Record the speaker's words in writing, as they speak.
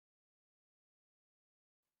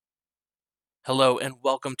Hello and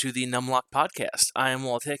welcome to the Numlock podcast. I am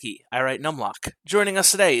Walt Hickey. I write Numlock. Joining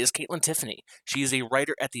us today is Kaitlyn Tiffany. She is a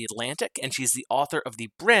writer at The Atlantic, and she's the author of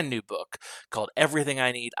the brand new book called Everything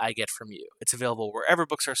I Need, I Get From You. It's available wherever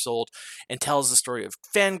books are sold and tells the story of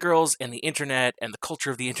fangirls and the internet and the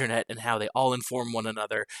culture of the internet and how they all inform one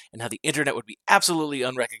another and how the internet would be absolutely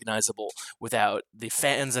unrecognizable without the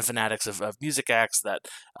fans and fanatics of music acts that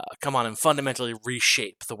come on and fundamentally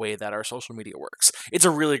reshape the way that our social media works. It's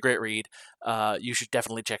a really great read. You should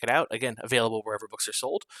definitely check it out. Again, available wherever books are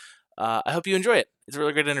sold. I hope you enjoy it. It's a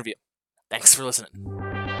really great interview. Thanks for listening.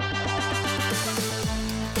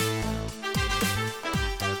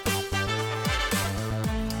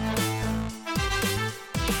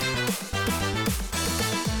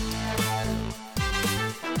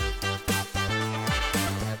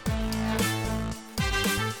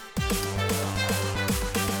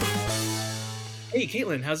 Hey,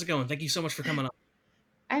 Kaitlyn, how's it going? Thank you so much for coming on.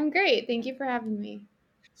 I'm great. Thank you for having me.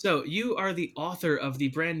 So, you are the author of the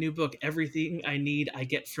brand new book, Everything I Need, I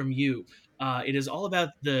Get From You. It is all about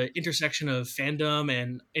the intersection of fandom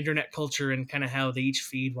and internet culture and kind of how they each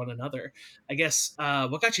feed one another. I guess,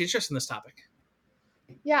 what got you interested in this topic?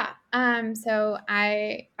 Yeah. So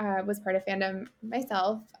I was part of fandom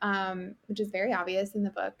myself, which is very obvious in the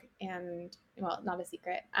book, and well, not a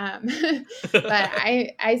secret. But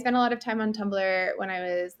I spent a lot of time on Tumblr when I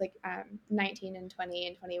was like 19 and 20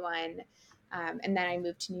 and 21, and then I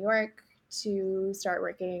moved to New York to start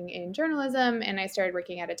working in journalism, and I started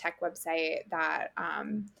working at a tech website that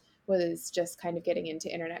was just kind of getting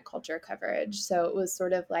into internet culture coverage. So it was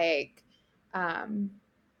sort of like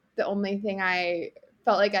the only thing I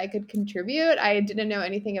felt like I could contribute. I didn't know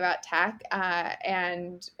anything about tech.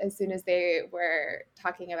 And as soon as they were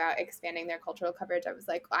talking about expanding their cultural coverage, I was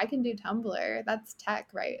like, well, I can do Tumblr. That's tech,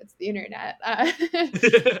 right? It's the internet.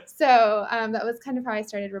 So that was kind of how I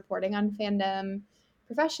started reporting on fandom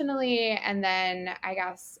professionally. And then I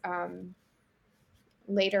guess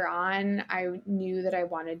later on, I knew that I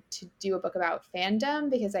wanted to do a book about fandom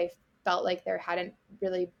because I felt like there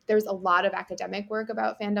was a lot of academic work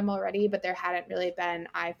about fandom already, but there hadn't really been,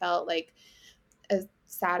 I felt like, a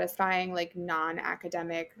satisfying, like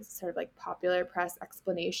non-academic sort of like popular press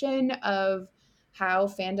explanation of how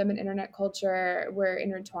fandom and internet culture were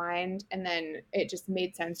intertwined. And then it just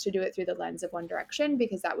made sense to do it through the lens of One Direction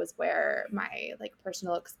because that was where my like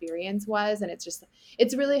personal experience was. And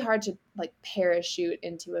it's really hard to like parachute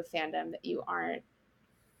into a fandom that you aren't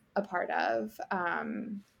a part of,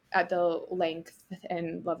 at the length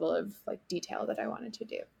and level of like detail that I wanted to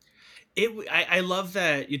do. I love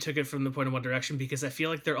that you took it from the point of One Direction because I feel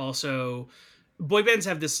like they're also boy bands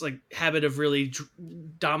have this like habit of really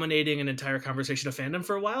dominating an entire conversation of fandom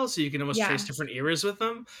for a while, so you can almost trace Yeah. different eras with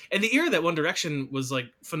them. And the era that One Direction was like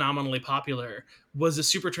phenomenally popular was a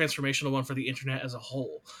super transformational one for the internet as a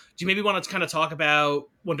whole. Do you maybe want to kind of talk about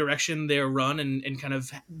One Direction, their run, and kind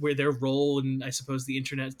of where their role in, I suppose, the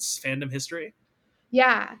internet's fandom history?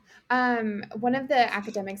 Yeah. One of the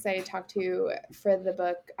academics I talked to for the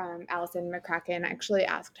book, Allison McCracken, actually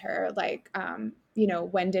asked her, like,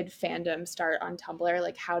 when did fandom start on Tumblr?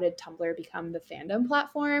 Like, how did Tumblr become the fandom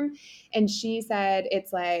platform? And she said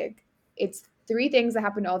it's three things that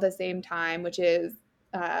happened all at the same time, which is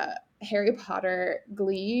Harry Potter,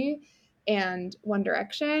 Glee, and One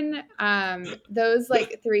Direction. Those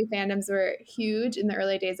like three fandoms were huge in the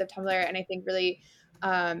early days of Tumblr, and I think really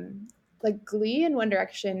like Glee and One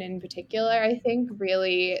Direction in particular, I think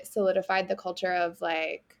really solidified the culture of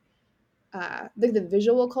like the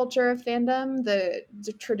visual culture of fandom, the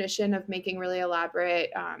tradition of making really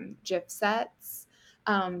elaborate GIF sets,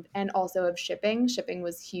 and also of shipping. Shipping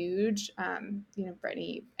was huge. For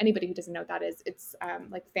anybody who doesn't know what that is, it's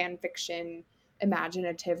like fan fiction,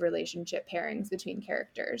 imaginative relationship pairings between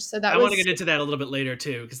characters. So that I want to was get into that a little bit later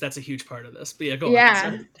too, because that's a huge part of this. But yeah, go on. yeah,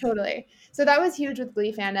 Sorry. totally. So that was huge with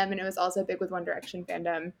Glee fandom, and it was also big with One Direction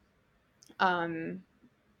fandom. Um,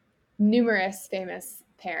 Numerous famous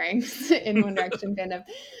pairings in One Direction fandom.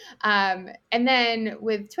 And then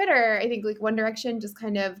with Twitter, I think like One Direction just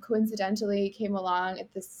kind of coincidentally came along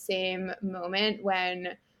at the same moment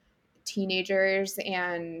when teenagers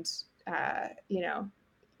and,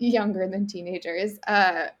 younger than teenagers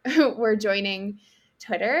were joining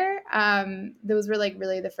Twitter. Those were like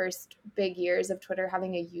really the first big years of Twitter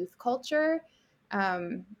having a youth culture.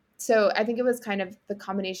 So I think it was kind of the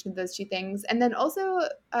combination of those two things. And then also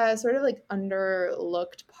sort of like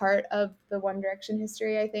underlooked part of the One Direction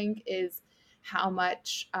history, I think, is how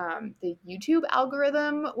much the YouTube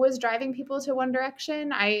algorithm was driving people to One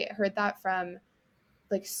Direction. I heard that from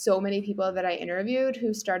like so many people that I interviewed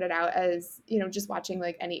who started out as, just watching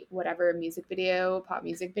like any whatever music video, pop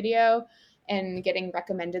music video, and getting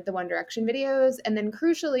recommended the One Direction videos. And then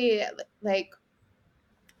crucially, like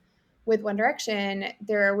with One Direction,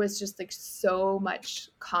 there was just like so much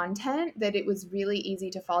content that it was really easy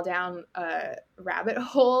to fall down a rabbit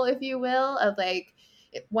hole, if you will, of like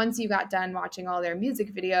once you got done watching all their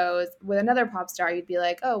music videos with another pop star, you'd be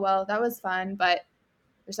like, oh well, that was fun, but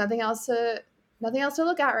there's nothing else to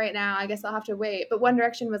look at right now. I guess I'll have to wait. But One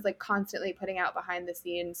Direction was like constantly putting out behind the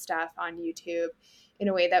scenes stuff on YouTube in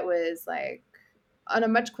a way that was like on a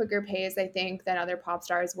much quicker pace, I think, than other pop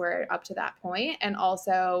stars were up to that point. And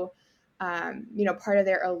also, part of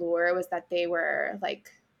their allure was that they were like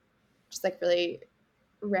just like really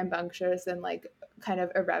rambunctious and like kind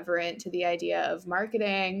of irreverent to the idea of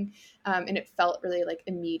marketing. And it felt really like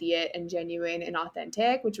immediate and genuine and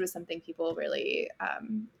authentic, which was something people really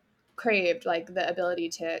craved, like the ability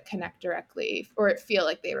to connect directly or feel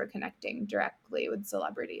like they were connecting directly with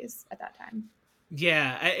celebrities at that time.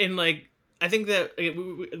 Yeah, and like I think that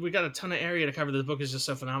we got a ton of area to cover. The book is just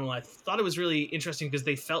so phenomenal. I thought it was really interesting because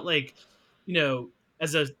they felt like,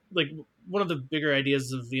 as a like one of the bigger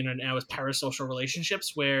ideas of the internet now is parasocial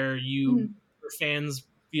relationships, where your fans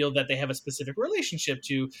feel that they have a specific relationship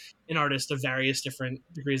to an artist of various different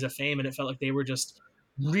degrees of fame, and it felt like they were just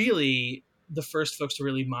really the first folks to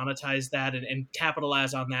really monetize that and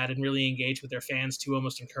capitalize on that and really engage with their fans to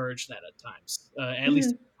almost encourage that at times, at least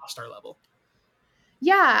at the pop star level.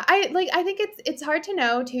 Yeah, I think it's hard to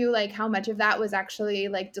know too, like how much of that was actually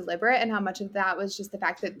like deliberate and how much of that was just the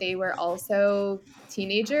fact that they were also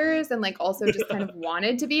teenagers and like also just kind of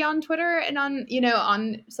wanted to be on Twitter and on,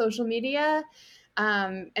 on social media.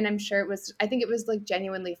 And I think it was like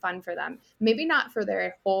genuinely fun for them. Maybe not for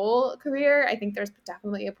their whole career. I think there's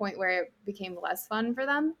definitely a point where it became less fun for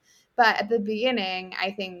them. But at the beginning,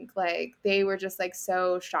 I think like they were just like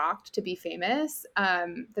so shocked to be famous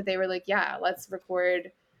that they were like, yeah, let's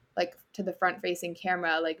record like to the front facing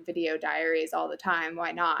camera, like video diaries all the time.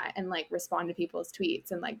 Why not? And like respond to people's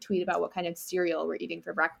tweets and like tweet about what kind of cereal we're eating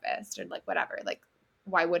for breakfast or like whatever. Like,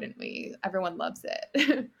 why wouldn't we? Everyone loves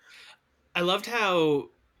it. I loved how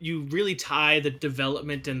you really tie the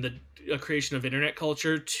development and the creation of internet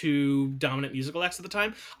culture to dominant musical acts at the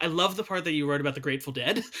time. I love the part that you wrote about the Grateful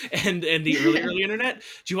Dead and the early internet.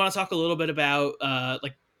 Do you want to talk a little bit about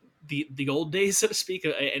like the old days, so to speak,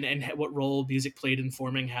 and what role music played in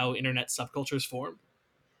forming how internet subcultures formed?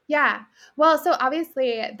 Yeah. Well, so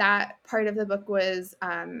obviously that part of the book was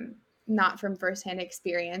not from firsthand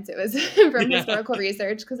experience. It was from Yeah. historical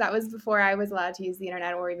research because that was before I was allowed to use the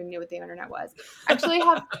internet or even knew what the internet was. I actually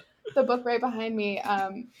have the book right behind me,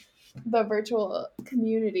 The Virtual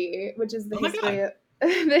Community, which is the Oh my god.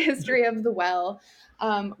 the history of the Well,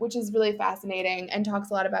 which is really fascinating and talks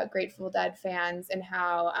a lot about Grateful Dead fans and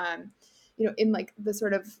how, in like the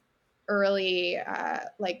sort of early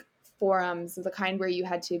like forums, the kind where you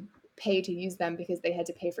had to pay to use them because they had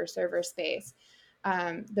to pay for server space.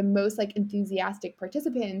 The most like enthusiastic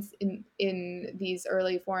participants in these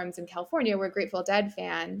early forums in California were Grateful Dead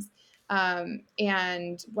fans.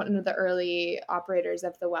 And one of the early operators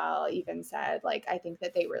of the Well even said, like, I think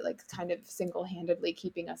that they were like kind of single-handedly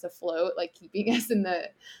keeping us afloat, like keeping us in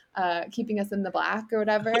the black or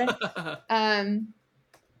whatever.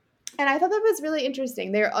 And I thought that was really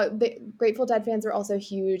interesting. The Grateful Dead fans were also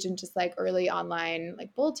huge in just like early online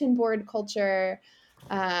like bulletin board culture,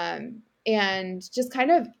 and just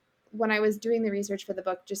kind of when I was doing the research for the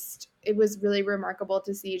book, just it was really remarkable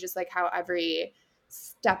to see just like how every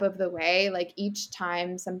step of the way, like each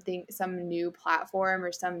time some new platform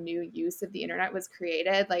or some new use of the internet was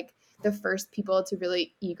created, like the first people to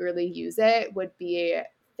really eagerly use it would be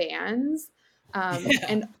fans,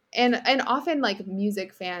 Yeah. and often like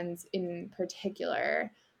music fans in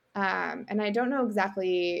particular. And I don't know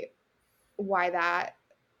exactly why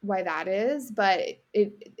that is, but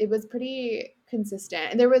it was pretty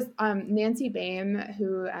consistent. And there was Nancy Baim,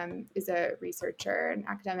 who is a researcher and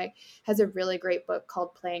academic, has a really great book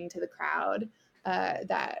called Playing to the Crowd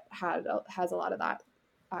that has a lot of that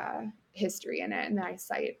history in it, and I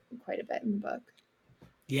cite quite a bit in the book.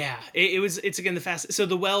 Yeah, it's again the fast. So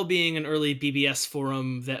the Well being an early BBS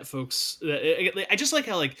forum that folks, I just like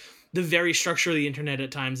how like the very structure of the internet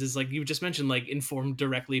at times is like you just mentioned, like informed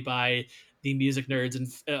directly by the music nerds and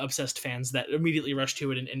obsessed fans that immediately rush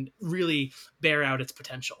to it and really bear out its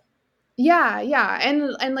potential. Yeah,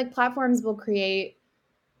 and like platforms will create,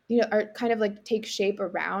 are kind of like take shape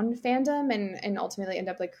around fandom and ultimately end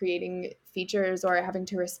up like creating features or having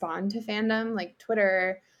to respond to fandom, like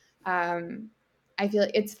Twitter. Um, I feel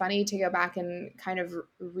like it's funny to go back and kind of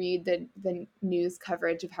read the news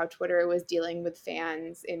coverage of how Twitter was dealing with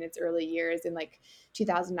fans in its early years in like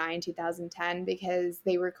 2009, 2010, because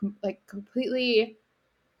they were completely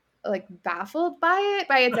like baffled by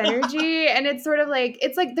its energy. And it's sort of like,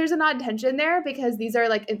 it's like there's an odd tension there, because these are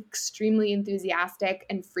like extremely enthusiastic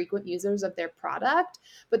and frequent users of their product,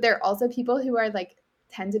 but they're also people who are like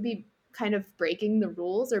tend to be kind of breaking the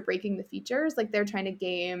rules or breaking the features. Like they're trying to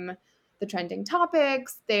game the trending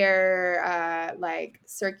topics, they're like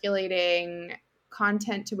circulating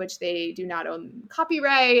content to which they do not own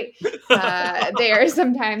copyright. They are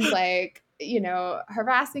sometimes like,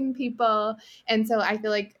 harassing people. And so I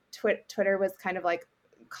feel like Twitter was kind of like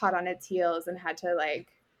caught on its heels and had to like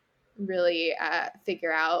really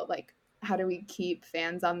figure out like how do we keep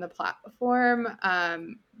fans on the platform,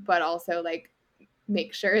 but also like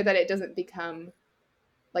make sure that it doesn't become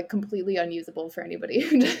like completely unusable for anybody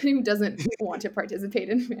who doesn't want to participate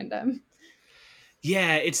in fandom.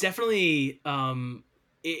 Yeah, it's definitely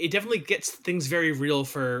it definitely gets things very real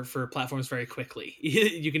for platforms very quickly.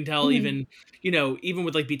 You can tell, Mm-hmm. even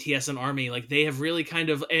with like BTS and Army, like they have really kind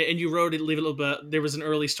of, and you wrote it, leave it a little bit. There was an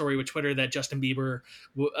early story with Twitter that Justin Bieber,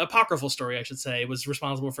 apocryphal story I should say, was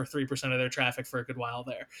responsible for 3% of their traffic for a good while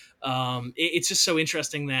there. It's just so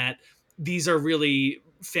interesting that these are really,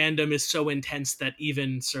 fandom is so intense that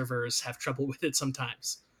even servers have trouble with it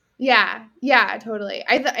sometimes. Yeah, totally.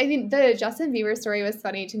 I think the Justin Bieber story was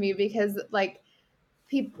funny to me because like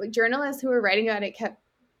people, journalists who were writing about it kept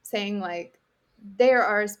saying like there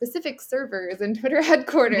are specific servers in Twitter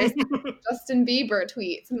headquarters Justin Bieber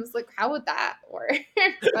tweets, and it was like, how would that work?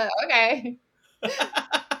 But okay.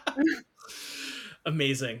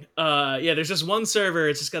 Amazing. Yeah, there's just one server.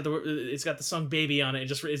 It's got the song "Baby" on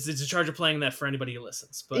it. It's in charge of playing that for anybody who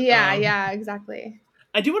listens. But Yeah, exactly.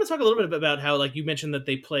 I do want to talk a little bit about how, like you mentioned, that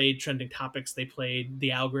they played trending topics, they played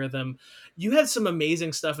the algorithm. You had some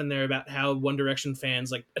amazing stuff in there about how One Direction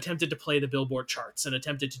fans like attempted to play the Billboard charts and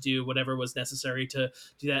attempted to do whatever was necessary to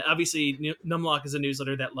do that. Obviously, Numlock is a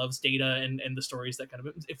newsletter that loves data and the stories that kind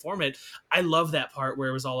of inform it. I love that part where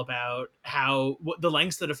it was all about how the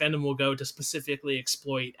lengths that a fandom will go to specifically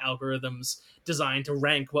exploit algorithms designed to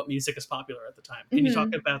rank what music is popular at the time. Can you talk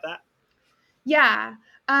Mm-hmm. about that? Yeah.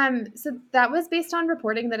 So that was based on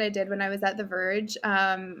reporting that I did when I was at The Verge.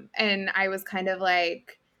 And I was kind of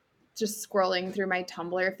like just scrolling through my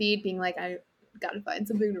Tumblr feed, being like, I gotta find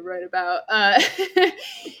something to write about.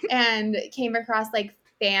 And came across like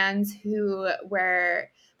fans who were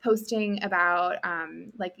posting about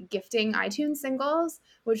like gifting iTunes singles,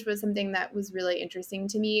 which was something that was really interesting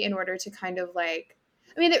to me in order to kind of like,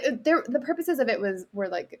 I mean, the purposes of it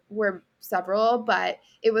were several, but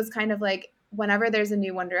it was kind of like whenever there's a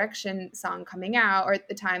new One Direction song coming out, or at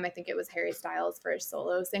the time I think it was Harry Styles' first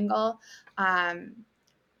solo single,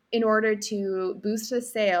 in order to boost the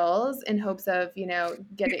sales in hopes of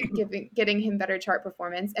getting him better chart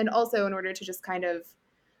performance, and also in order to just kind of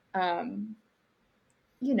um,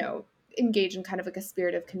 engage in kind of like a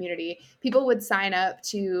spirit of community, people would sign up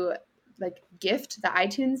to like gift the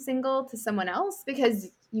iTunes single to someone else,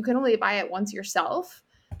 because you can only buy it once yourself,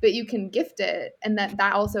 but you can gift it, and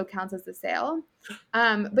that also counts as a sale.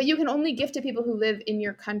 But you can only gift to people who live in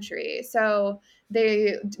your country. So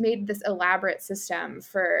they made this elaborate system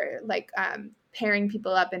for like pairing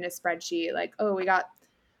people up in a spreadsheet. Like, oh, we got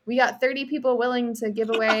 30 people willing to give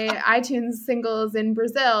away iTunes singles in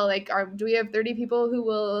Brazil. Like, do we have 30 people who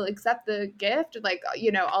will accept the gift? Like,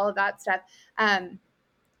 all of that stuff.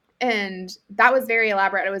 And that was very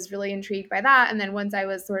elaborate. I was really intrigued by that. And then once I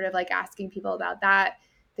was sort of like asking people about that,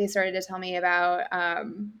 they started to tell me about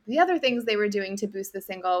the other things they were doing to boost the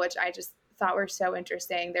single, which I just thought were so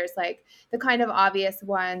interesting. There's like the kind of obvious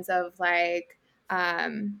ones of like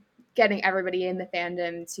getting everybody in the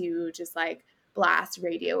fandom to just like blast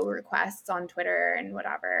radio requests on Twitter and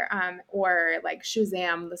whatever, or like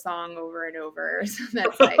Shazam the song over and over. So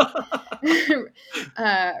that's like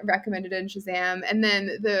recommended in Shazam. And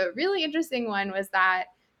then the really interesting one was that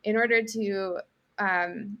in order to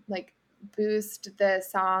like boost the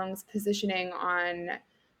song's positioning on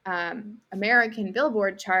American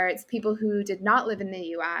Billboard charts, people who did not live in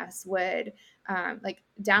the US would like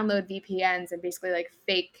download VPNs and basically like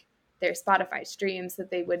fake their Spotify streams so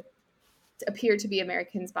that they would appear to be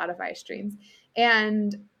American Spotify streams.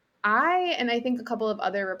 And I think a couple of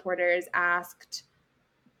other reporters asked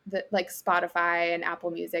like Spotify and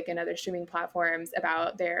Apple Music and other streaming platforms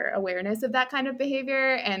about their awareness of that kind of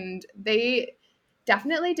behavior, and they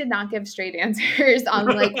definitely did not give straight answers on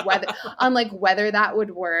like whether that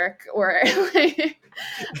would work, or like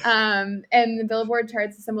And the Billboard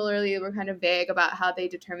charts similarly were kind of vague about how they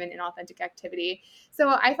determine inauthentic activity. So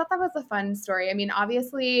I thought that was a fun story. I mean,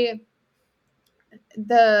 obviously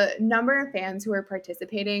the number of fans who were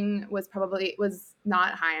participating was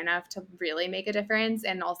not high enough to really make a difference.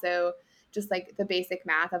 And also just like the basic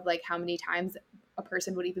math of like how many times a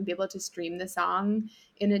person would even be able to stream the song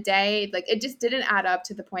in a day, like it just didn't add up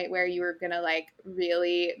to the point where you were gonna like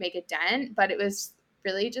really make a dent. But it was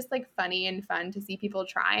really just like funny and fun to see people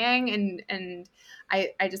trying, and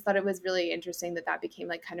I just thought it was really interesting that that became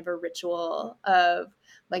like kind of a ritual of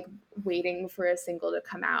like waiting for a single to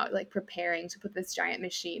come out, like preparing to put this giant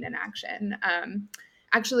machine in action.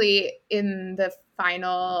 Actually, in the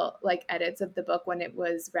final like edits of the book, when it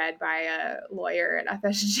was read by a lawyer at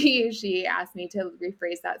FSG, she asked me to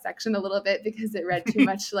rephrase that section a little bit because it read too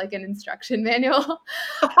much like an instruction manual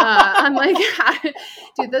on like how to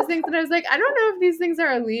do those things. And I was like, I don't know if these things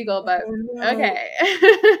are illegal, but okay.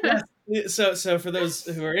 Yes. So for those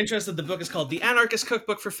who are interested, the book is called The Anarchist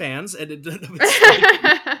Cookbook for Fans, and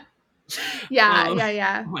Yeah. Oh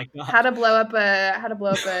my god! How to blow up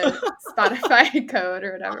a Spotify code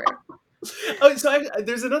or whatever. Oh, so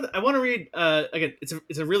there's another. I want to read again.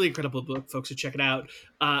 It's a really incredible book. Folks should check it out.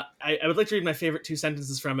 I would like to read my favorite 2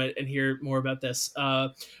 sentences from it and hear more about this.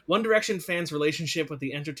 One Direction fans' relationship with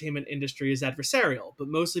the entertainment industry is adversarial, but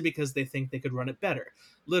mostly because they think they could run it better.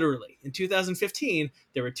 Literally, in 2015,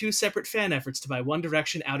 there were 2 separate fan efforts to buy One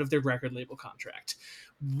Direction out of their record label contract.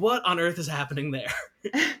 What on earth is happening there?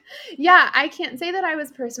 Yeah, I can't say that I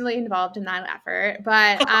was personally involved in that effort,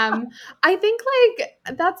 but I think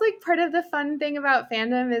like that's like part of the fun thing about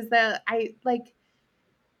fandom is that I like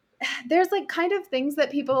there's like kind of things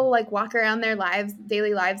that people like walk around their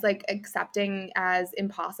daily lives like accepting as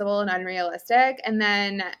impossible and unrealistic, and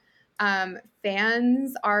then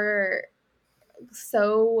fans are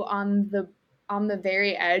so on the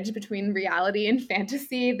very edge between reality and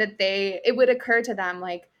fantasy that it would occur to them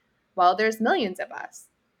like, well, there's millions of us.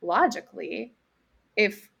 Logically,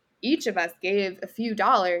 if each of us gave a few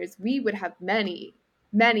dollars, we would have many,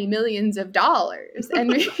 many millions of dollars, and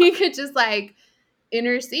we could just like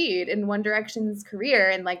intercede in One Direction's career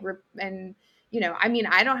and like and I mean,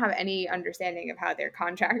 I don't have any understanding of how their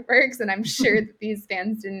contract works, and I'm sure that these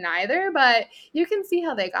fans didn't either, but you can see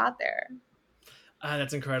how they got there.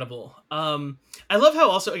 That's incredible. I love how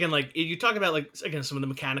also again, like you talk about like again some of the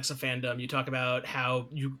mechanics of fandom. You talk about how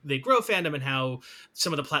they grow fandom and how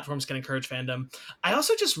some of the platforms can encourage fandom. I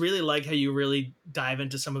also just really like how you really dive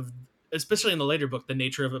into some of, especially in the later book, the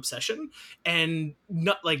nature of obsession, and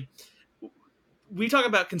not like we talk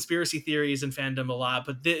about conspiracy theories and fandom a lot,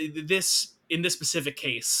 but this in this specific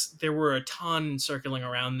case, there were a ton circling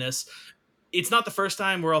around this. It's not the first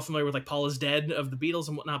time. We're all familiar with like Paul is Dead of the Beatles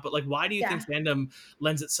and whatnot, but like why do you Yeah. think fandom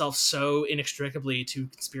lends itself so inextricably to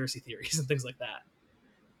conspiracy theories and things like that?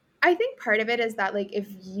 I think part of it is that like if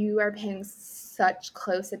you are paying such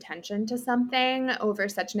close attention to something over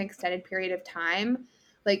such an extended period of time,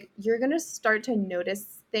 like you're going to start to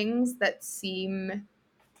notice things that seem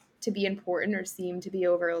to be important or seem to be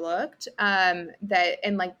overlooked, that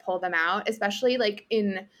and like pull them out, especially like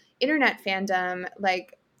in internet fandom,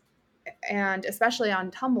 like, and especially on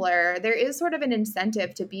Tumblr, there is sort of an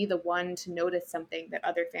incentive to be the one to notice something that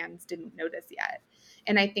other fans didn't notice yet.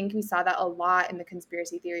 And I think we saw that a lot in the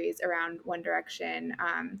conspiracy theories around One Direction,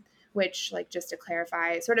 which, like, just to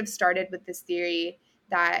clarify, sort of started with this theory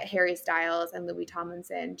that Harry Styles and Louis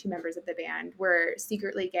Tomlinson, 2 members of the band, were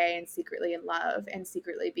secretly gay and secretly in love and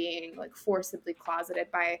secretly being like forcibly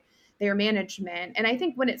closeted by their management. And I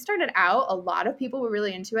think when it started out, a lot of people were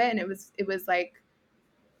really into it, and it was like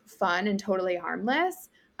fun and totally harmless.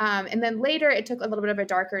 And then later it took a little bit of a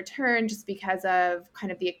darker turn just because of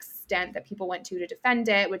kind of the extent that people went to defend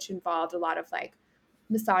it, which involved a lot of like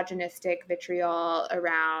misogynistic vitriol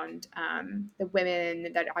around the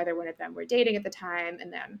women that either one of them were dating at the time.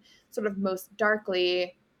 And then sort of most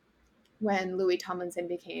darkly, when Louis Tomlinson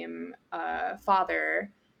became a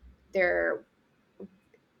father, there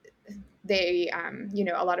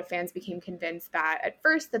a lot of fans became convinced that at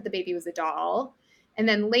first that the baby was a doll, and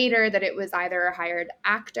then later that it was either a hired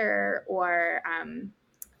actor or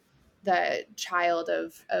the child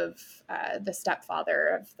of the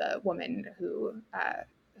stepfather of the woman who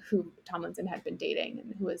Tomlinson had been dating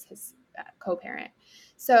and who was his co-parent.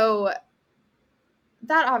 So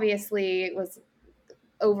that obviously was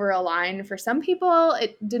over a line for some people.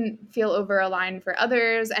 It didn't feel over a line for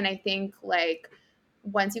others, and I think like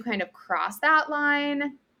once you kind of cross that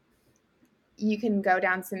line, you can go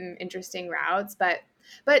down some interesting routes. But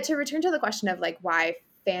to return to the question of like why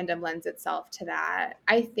fandom lends itself to that,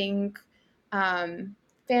 I think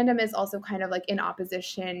fandom is also kind of like in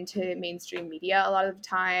opposition to mainstream media a lot of the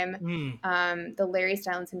time. Mm. The Larry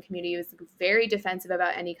Stylinson community was very defensive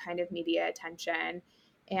about any kind of media attention,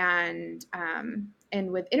 and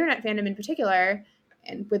with internet fandom in particular,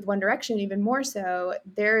 and with One Direction even more so,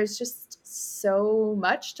 there's just so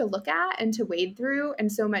much to look at and to wade through,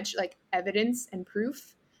 and so much like evidence and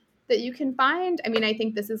proof that you can find. I mean, I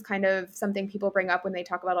think this is kind of something people bring up when they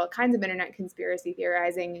talk about all kinds of internet conspiracy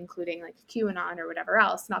theorizing, including like QAnon or whatever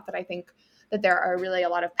else. Not that I think that there are really a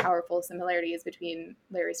lot of powerful similarities between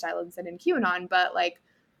Larry Stylinson and QAnon, but like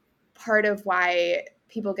part of why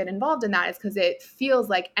people get involved in that is because it feels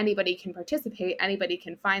like anybody can participate, anybody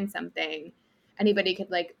can find something, anybody could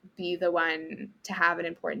like be the one to have an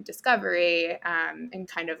important discovery, and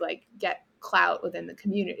kind of like get clout within the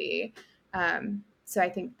community. So I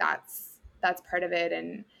think that's part of it,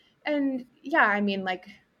 and yeah, I mean, like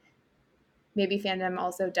maybe fandom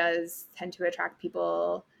also does tend to attract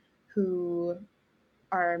people who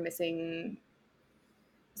are missing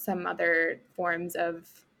some other forms of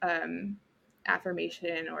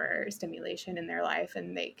affirmation or stimulation in their life,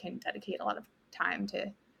 and they can dedicate a lot of time to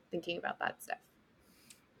thinking about that stuff.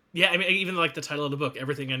 Yeah, I mean, even like the title of the book,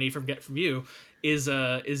 "Everything I Need from Get From You," is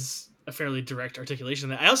a fairly direct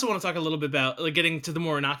articulation of that. I also want to talk a little bit about like getting to the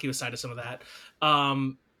more innocuous side of some of that.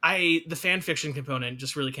 The fan fiction component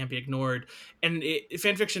just really can't be ignored, and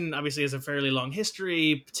fan fiction obviously has a fairly long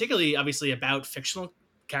history, particularly obviously about fictional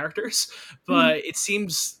characters. Mm-hmm. But it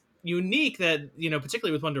seems unique that,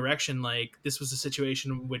 particularly with One Direction, like this was a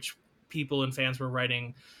situation in which people and fans were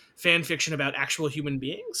writing fan fiction about actual human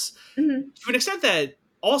beings Mm-hmm. to an extent that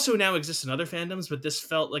also now exists in other fandoms, but this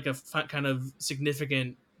felt like a kind of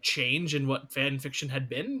significant change in what fan fiction had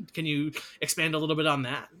been. Can you expand a little bit on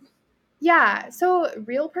that? Yeah, so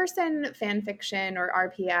real person fan fiction or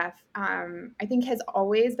RPF, I think has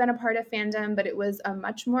always been a part of fandom, but it was a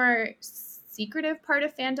much more secretive part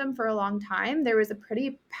of fandom for a long time. There was a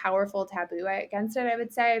pretty powerful taboo against it, I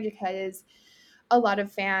would say, because a lot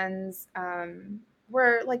of fans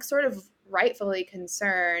were like sort of rightfully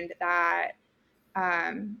concerned that,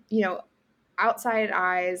 you know, outside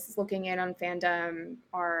eyes looking in on fandom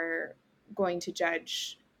are going to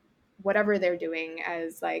judge whatever they're doing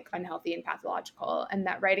as like unhealthy and pathological, and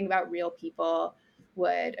that writing about real people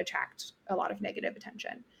would attract a lot of negative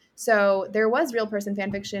attention. So there was real person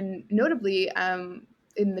fan fiction, notably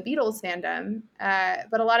in the Beatles fandom,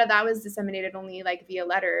 but a lot of that was disseminated only like via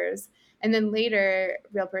letters. And then later,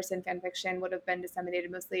 real person fan fiction would have been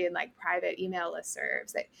disseminated mostly in like private email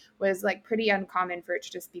listservs. It was like pretty uncommon for it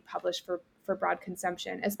to just be published for broad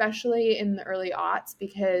consumption, especially in the early aughts,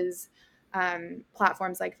 because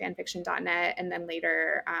platforms like fanfiction.net and then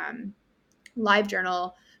later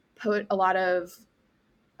LiveJournal put a lot of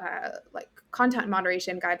like content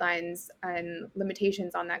moderation guidelines and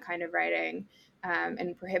limitations on that kind of writing,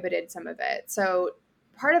 and prohibited some of it. So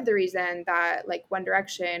part of the reason that like One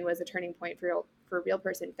Direction was a turning point for real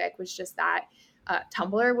person fic was just that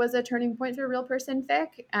Tumblr was a turning point for real person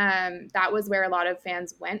fic. That was where a lot of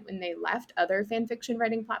fans went when they left other fan fiction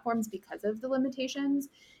writing platforms because of the limitations,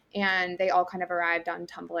 and they all kind of arrived on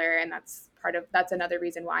Tumblr, and that's another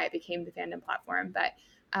reason why it became the fandom platform. But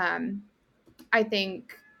I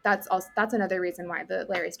think that's another reason why the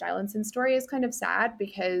Larry Stylinson story is kind of sad,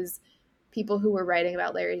 because people who were writing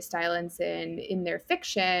about Larry Stylinson in their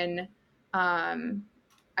fiction,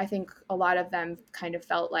 I think a lot of them kind of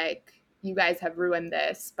felt like you guys have ruined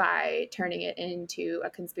this by turning it into a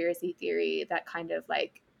conspiracy theory that kind of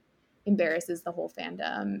like embarrasses the whole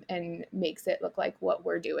fandom and makes it look like what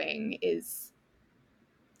we're doing is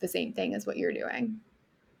the same thing as what you're doing.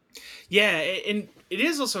 Yeah, and it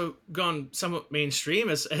is also gone somewhat mainstream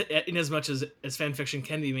as in as much as fan fiction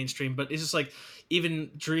can be mainstream, but it's just like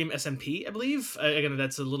even Dream SMP, I believe. Again,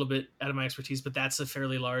 that's a little bit out of my expertise, but that's a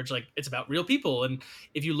fairly large, like it's about real people. And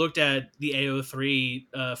if you looked at the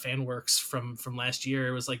AO3 fan works from last year,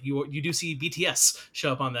 it was like you do see BTS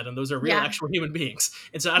show up on that, and those are real Yeah. actual human beings.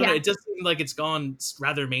 And so I don't know, Yeah. it does seem like it's gone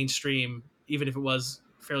rather mainstream, even if it was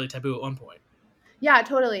fairly taboo at one point. Yeah,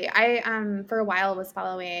 totally. I for a while was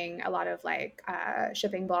following a lot of like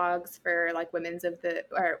shipping blogs for like women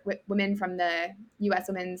from the U.S.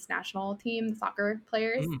 women's national team soccer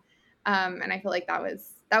players, Mm. and I feel like that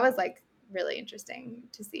was like really interesting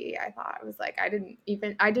to see. I thought I was like I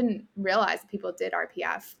didn't realize that people did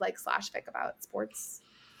RPF like slash fic about sports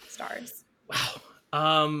stars.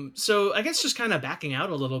 Wow. So I guess just kind of backing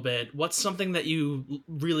out a little bit, what's something that you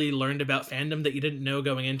really learned about fandom that you didn't know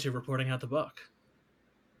going into reporting out the book?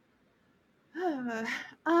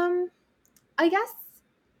 um, I guess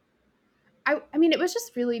I mean, it was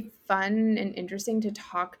just really fun and interesting to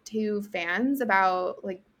talk to fans about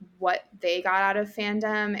like what they got out of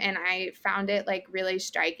fandom. And I found it like really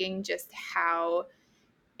striking just how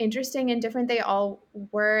interesting and different they all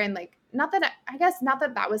were. And like, not that I guess not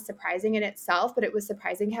that that was surprising in itself, but it was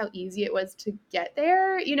surprising how easy it was to get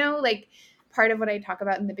there. You know, like part of what I talk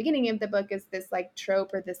about in the beginning of the book is this like trope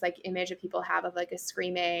or this like image that people have of like a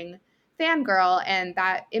screaming fangirl, and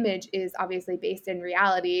that image is obviously based in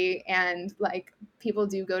reality, and like people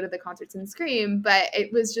do go to the concerts and scream, but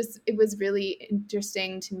it was really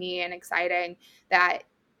interesting to me and exciting that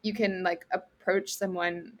you can like approach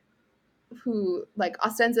someone who like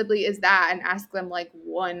ostensibly is that and ask them like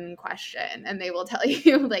one question and they will tell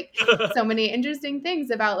you like so many interesting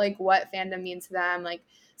things about like what fandom means to them, like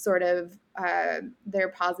sort of their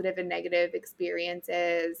positive and negative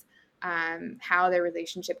experiences, how their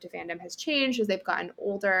relationship to fandom has changed as they've gotten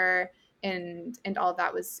older, and all of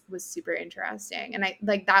that was super interesting. And I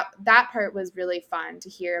like that part was really fun to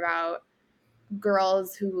hear about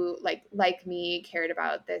girls who like me cared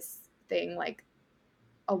about this thing like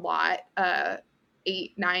a lot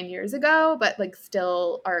 8-9 years ago, but like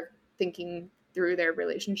still are thinking through their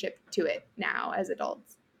relationship to it now as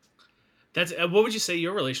adults. That's what would you say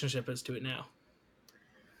your relationship is to it now?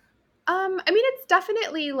 I mean, it's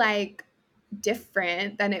definitely like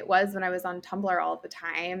different than it was when I was on Tumblr all the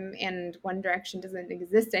time, and One Direction doesn't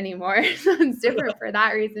exist anymore, so it's different for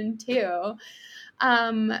that reason too.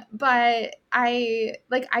 But I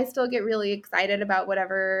still get really excited about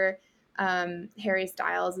whatever Harry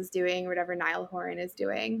Styles is doing, or whatever Niall Horan is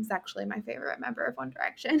doing. He's actually my favorite member of One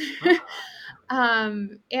Direction.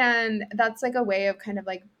 And that's like a way of kind of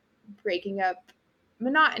like breaking up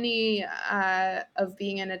monotony of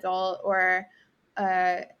being an adult, or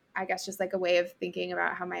I guess just like a way of thinking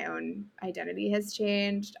about how my own identity has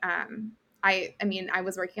changed. I mean, I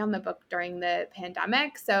was working on the book during the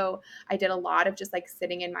pandemic, so I did a lot of just like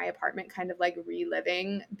sitting in my apartment, kind of like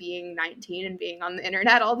reliving being 19 and being on the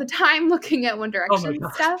internet all the time, looking at One Direction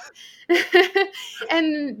stuff.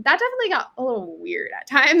 And that definitely got a little weird at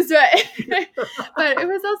times, but it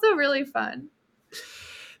was also really fun.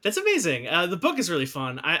 That's amazing. The book is really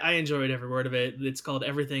fun. I enjoyed every word of it. It's called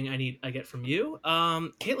Everything I Need I Get From You.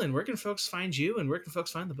 Kaitlyn, where can folks find you, and where can folks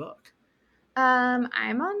find the book?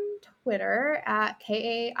 I'm on Twitter at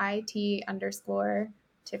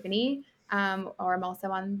KAIT_Tiffany, or I'm also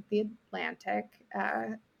on The Atlantic,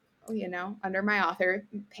 under my author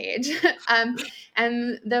page.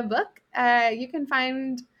 And the book you can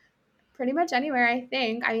find pretty much anywhere, I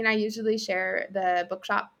think. I mean, I usually share the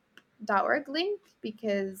bookshop.org link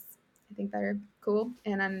because I think they're cool,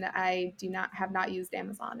 and I have not used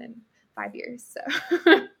Amazon in 5 years,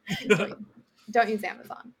 so don't use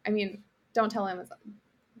Amazon. I mean, don't tell Amazon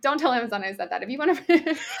I said that. If you want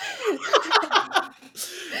to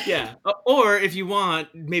yeah, or if you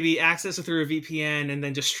want, maybe access it through a VPN and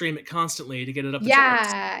then just stream it constantly to get it up the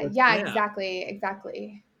charts. Yeah, exactly.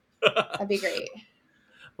 That'd be great.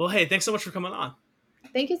 Well, hey, thanks so much for coming on.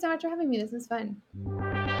 Thank you so much for having me. This was fun.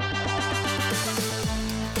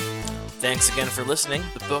 Thanks again for listening.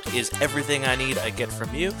 The book is Everything I Need I Get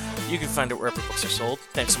From You. You can find it wherever books are sold.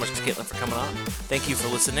 Thanks so much to Kaitlyn for coming on. Thank you for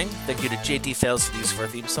listening. Thank you to JT Fails for the use of our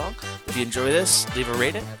theme song. If you enjoy this, leave a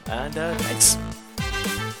rating, and thanks.